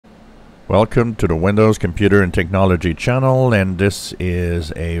Welcome to the Windows Computer and Technology channel, and this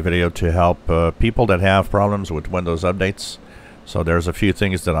is a video to help people that have problems with Windows updates. So there's a few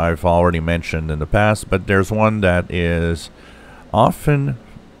things that I've already mentioned in the past, but there's one that is often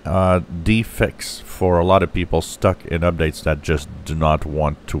defects for a lot of people stuck in updates that just do not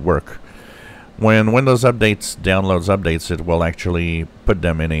want to work. When Windows updates downloads updates, it will actually put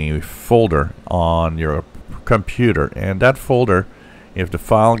them in a folder on your computer, and that folder, if the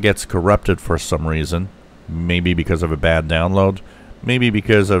file gets corrupted for some reason, maybe because of a bad download, maybe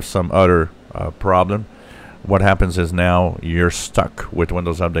because of some other problem, what happens is now you're stuck with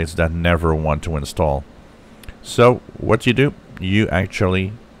Windows updates that never want to install. So what you do, you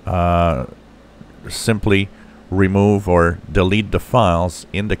actually simply remove or delete the files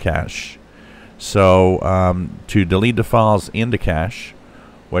in the cache. So to delete the files in the cache,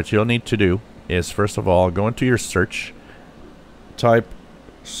 what you'll need to do is, first of all, go into your search, type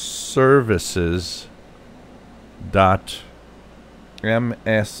services.msc,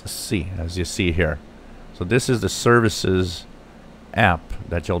 as you see here. So this is the services app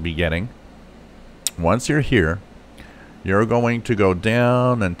that you'll be getting. Once you're here, you're going to go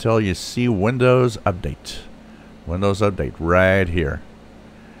down until you see Windows Update. Windows Update right here.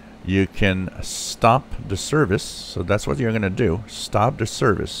 You can stop the service. So that's what you're going to do. Stop the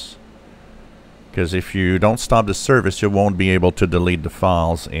service. Because if you don't stop the service, you won't be able to delete the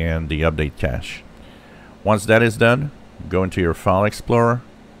files in the update cache. Once that is done, go into your File Explorer.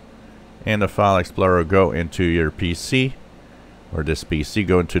 In the File Explorer, go into your PC, or this PC,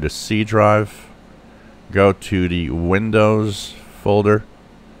 go into the C drive. Go to the Windows folder.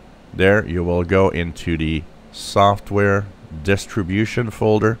 There, you will go into the Software Distribution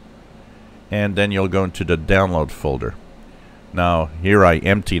folder. And then you'll go into the Download folder. Now, here I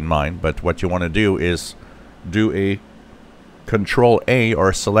emptied mine, but what you want to do is do a Control A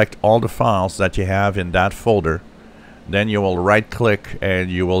or select all the files that you have in that folder. Then you will right click and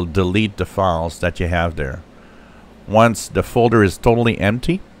you will delete the files that you have there. Once the folder is totally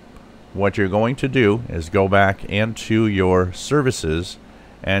empty, what you're going to do is go back into your services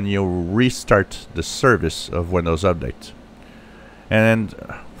and you'll restart the service of Windows Update. And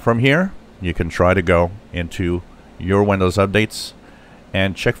from here, you can try to go into your Windows updates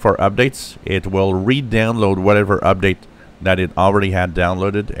and check for updates. It will re-download whatever update that it already had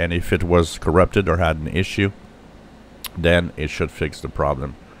downloaded, and if it was corrupted or had an issue, then it should fix the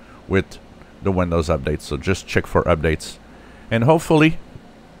problem with the Windows updates. So just check for updates, and hopefully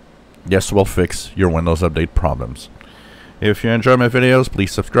this will fix your Windows update problems. If you enjoy my videos,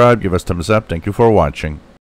 please subscribe, give us thumbs up. Thank you for watching.